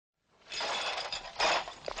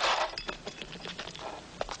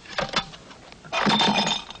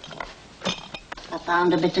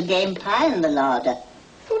found a bit of game pie in the larder.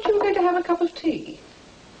 Thought you were going to have a cup of tea.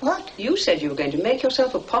 What? You said you were going to make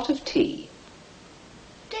yourself a pot of tea.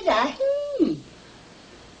 Did I?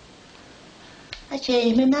 I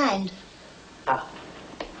changed my mind. Ah.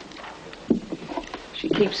 She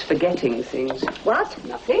keeps forgetting things. What?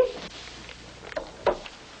 Nothing.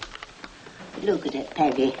 Look at it,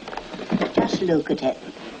 Peggy. Just look at it.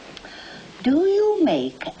 Do you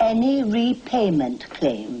make any repayment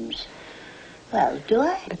claims? Well, do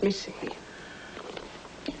I? Let me see.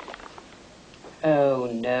 Oh,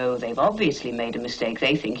 no, they've obviously made a mistake.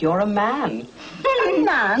 They think you're a man. A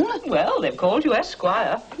man? Well, they've called you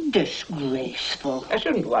Esquire. Disgraceful. I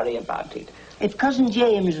shouldn't worry about it. If Cousin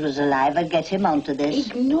James was alive, I'd get him onto this.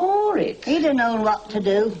 Ignore it. He'd have known what to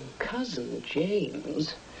do. Cousin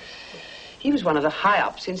James. He was one of the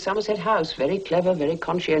high-ups in Somerset House. Very clever, very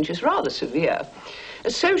conscientious, rather severe. A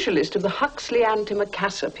socialist of the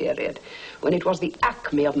Huxley-antimacassar period, when it was the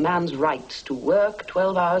acme of man's rights to work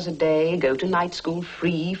 12 hours a day, go to night school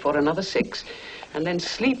free for another 6, and then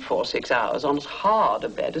sleep for 6 hours on as hard a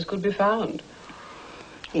bed as could be found.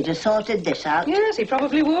 He'd have sorted this out. Yes, he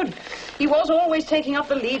probably would. He was always taking up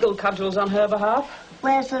the legal cudgels on her behalf.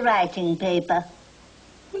 Where's the writing paper?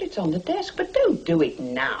 Well, it's on the desk, but don't do it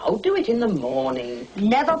now. Do it in the morning.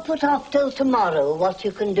 Never put off till tomorrow what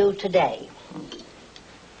you can do today.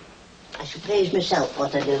 I shall please myself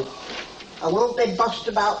what I do. I won't be bossed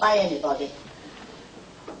about by anybody.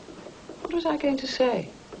 What was I going to say?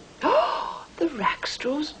 Oh, the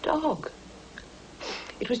Rackstraw's dog.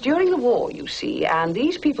 It was during the war, you see, and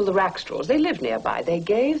these people, the Rackstraws, they lived nearby. They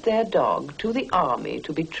gave their dog to the army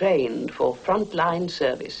to be trained for frontline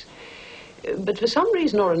service. But for some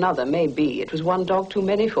reason or another, maybe, it was one dog too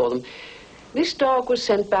many for them. This dog was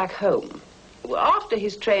sent back home. After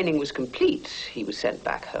his training was complete, he was sent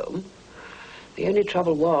back home. The only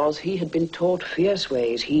trouble was he had been taught fierce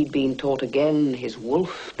ways. He'd been taught again his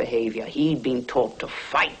wolf behavior. He'd been taught to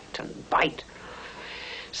fight and bite.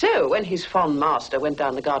 So when his fond master went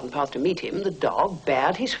down the garden path to meet him, the dog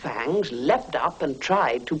bared his fangs, leapt up and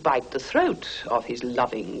tried to bite the throat of his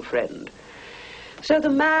loving friend. So the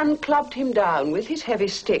man clubbed him down with his heavy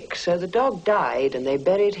stick, so the dog died, and they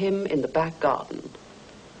buried him in the back garden.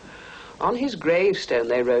 On his gravestone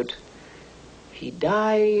they wrote, "He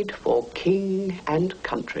died for king and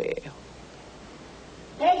country."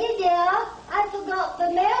 Peggy, dear, I forgot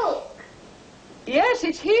the milk. Yes,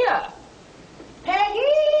 it's here. Peggy!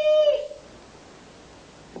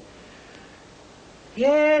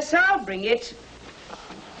 Yes, I'll bring it.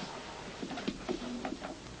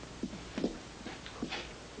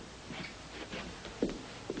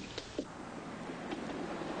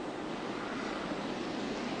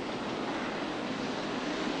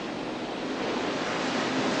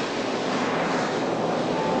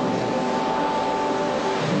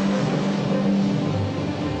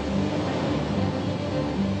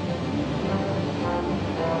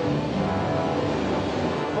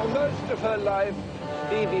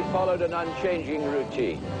 Stevie followed an unchanging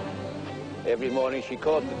routine. Every morning she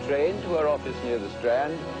caught the train to her office near the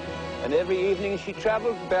Strand, and every evening she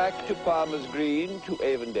travelled back to Palmer's Green, to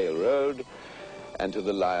Avondale Road, and to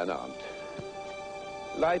the Lion Aunt.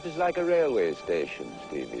 Life is like a railway station,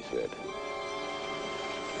 Stevie said.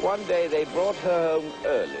 One day they brought her home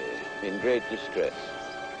early, in great distress.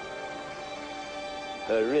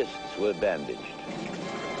 Her wrists were bandaged.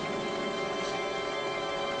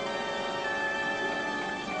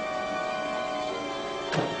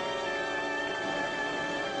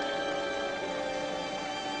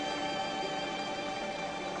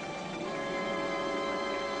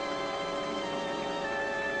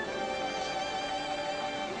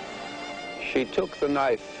 She took the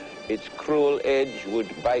knife. Its cruel edge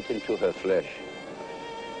would bite into her flesh.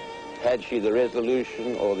 Had she the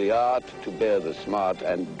resolution or the art to bear the smart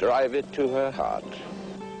and drive it to her heart?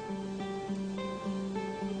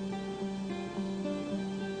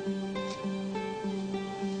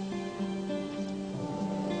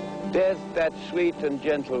 Death, that sweet and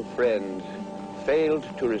gentle friend, failed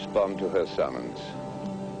to respond to her summons.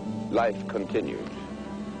 Life continued.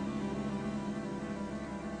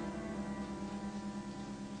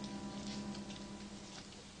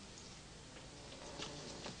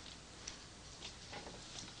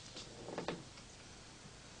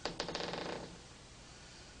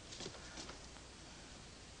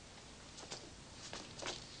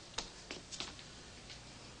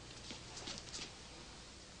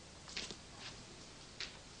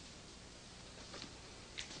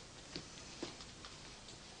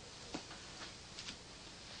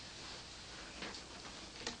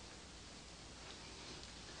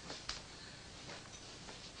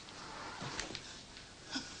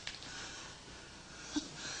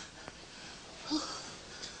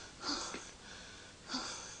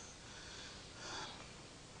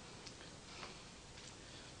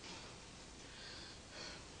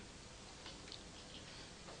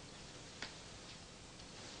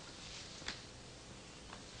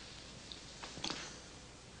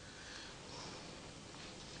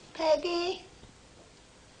 Peggy?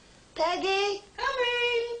 Peggy?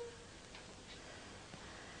 Coming!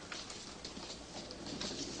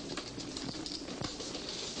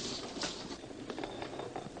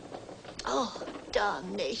 Oh,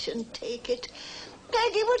 damnation take it.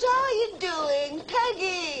 Peggy, what are you doing?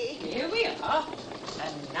 Peggy! Here we are.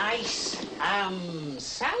 A nice ham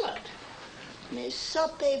salad. My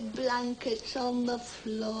soppy blankets on the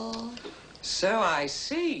floor. So I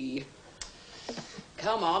see.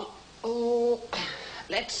 Come on. Oh,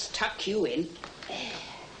 let's tuck you in.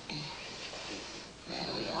 There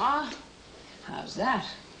we are. How's that?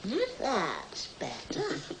 That's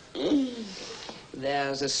better.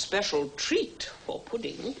 There's a special treat for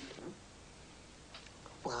pudding.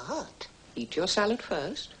 What? Eat your salad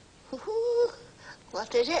first. Ooh,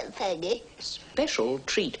 what is it, Peggy? Special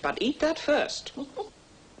treat, but eat that first.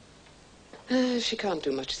 She can't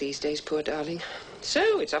do much these days, poor darling.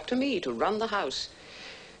 So it's up to me to run the house.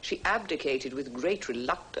 She abdicated with great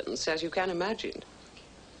reluctance, as you can imagine.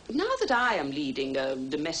 Now that I am leading a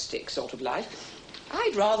domestic sort of life,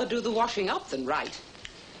 I'd rather do the washing up than write.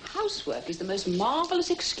 Housework is the most marvelous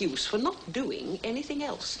excuse for not doing anything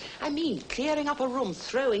else. I mean, clearing up a room,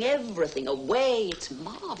 throwing everything away, it's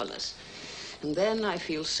marvelous. And then I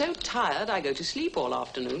feel so tired I go to sleep all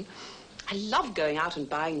afternoon. I love going out and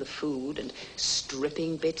buying the food and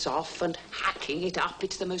stripping bits off and hacking it up.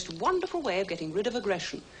 It's the most wonderful way of getting rid of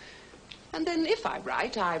aggression. And then if I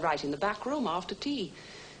write in the back room after tea.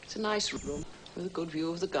 It's a nice room with a good view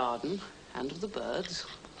of the garden and of the birds.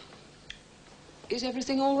 Is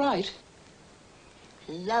everything all right?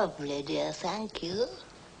 Lovely, dear, thank you.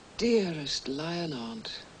 Dearest lion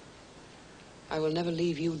aunt, I will never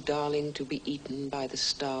leave you, darling, to be eaten by the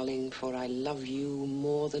starling, for I love you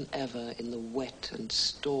more than ever in the wet and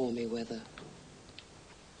stormy weather.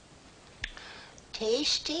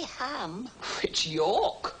 Tasty ham. It's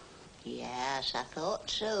York. Yes, I thought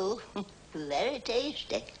so. Very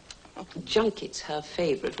tasty. Junket's her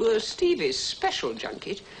favourite. Well, Stevie's special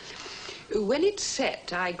junket. When it's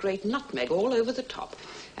set, I grate nutmeg all over the top.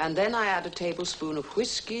 And then I add a tablespoon of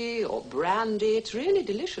whiskey or brandy. It's really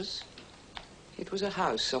delicious. It was a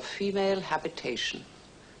house of female habitation.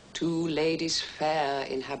 2 ladies fair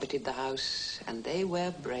inhabited the house, and they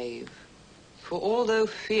were brave. For although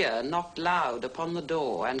fear knocked loud upon the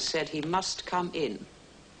door and said he must come in,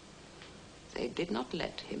 they did not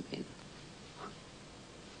let him in.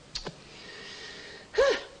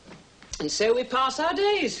 And so we pass our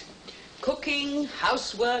days. Cooking,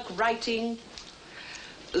 housework, writing,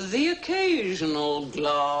 the occasional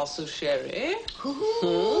glass of sherry.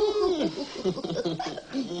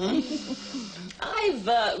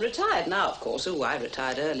 I've retired now, of course. Oh, I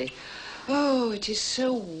retired early. Oh, it is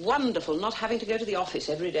so wonderful not having to go to the office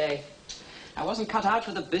every day. I wasn't cut out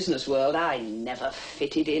for the business world. I never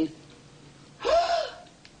fitted in.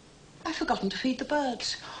 I've forgotten to feed the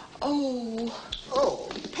birds. Oh. Oh,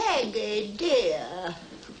 Peggy, dear.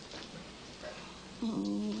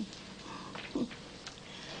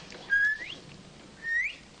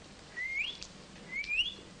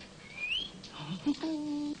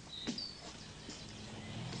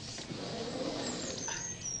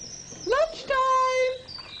 Lunchtime!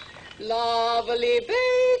 Lovely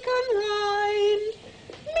baby!